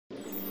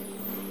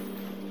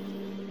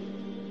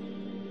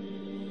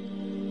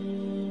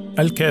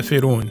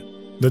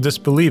Al-Kâfirûn, the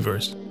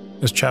Disbelievers,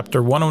 is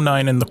chapter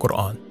 109 in the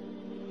Quran.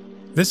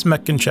 This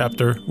Meccan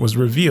chapter was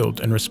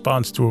revealed in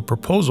response to a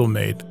proposal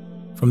made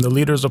from the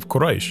leaders of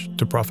Quraysh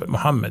to Prophet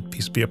Muhammad,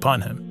 peace be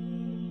upon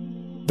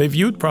him. They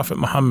viewed Prophet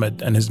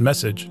Muhammad and his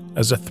message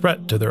as a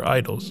threat to their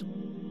idols,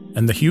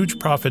 and the huge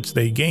profits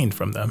they gained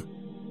from them.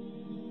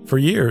 For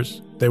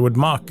years, they would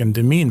mock and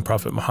demean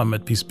Prophet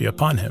Muhammad, peace be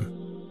upon him,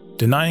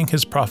 denying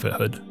his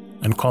prophethood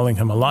and calling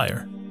him a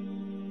liar.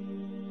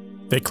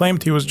 They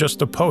claimed he was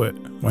just a poet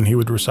when he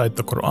would recite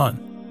the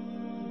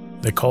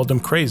Quran. They called him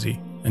crazy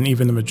and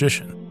even a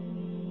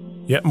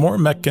magician. Yet more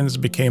Meccans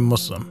became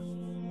Muslim,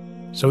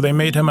 so they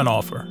made him an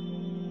offer.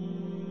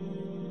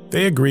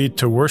 They agreed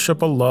to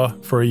worship Allah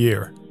for a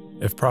year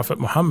if Prophet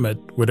Muhammad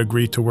would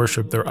agree to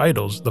worship their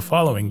idols the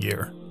following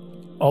year,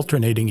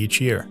 alternating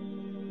each year.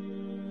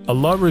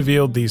 Allah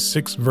revealed these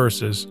 6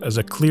 verses as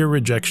a clear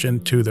rejection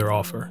to their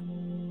offer,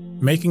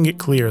 making it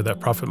clear that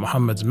Prophet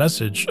Muhammad's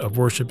message of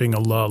worshiping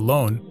Allah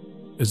alone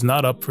is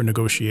not up for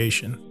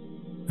negotiation,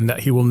 and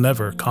that he will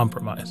never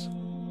compromise.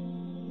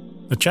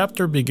 The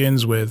chapter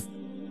begins with,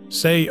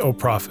 "Say, O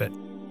Prophet,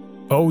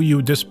 O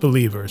you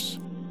disbelievers,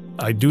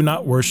 I do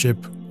not worship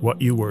what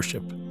you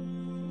worship,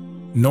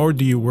 nor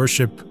do you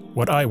worship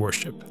what I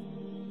worship.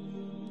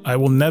 I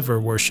will never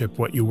worship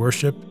what you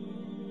worship,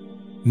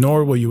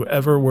 nor will you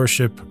ever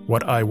worship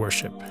what I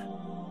worship.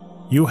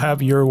 You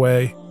have your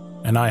way,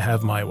 and I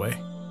have my way."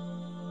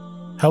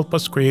 Help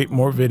us create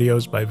more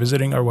videos by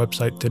visiting our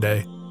website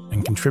today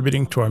and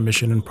contributing to our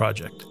mission and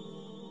project.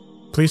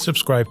 Please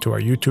subscribe to our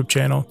YouTube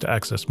channel to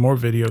access more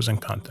videos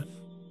and content.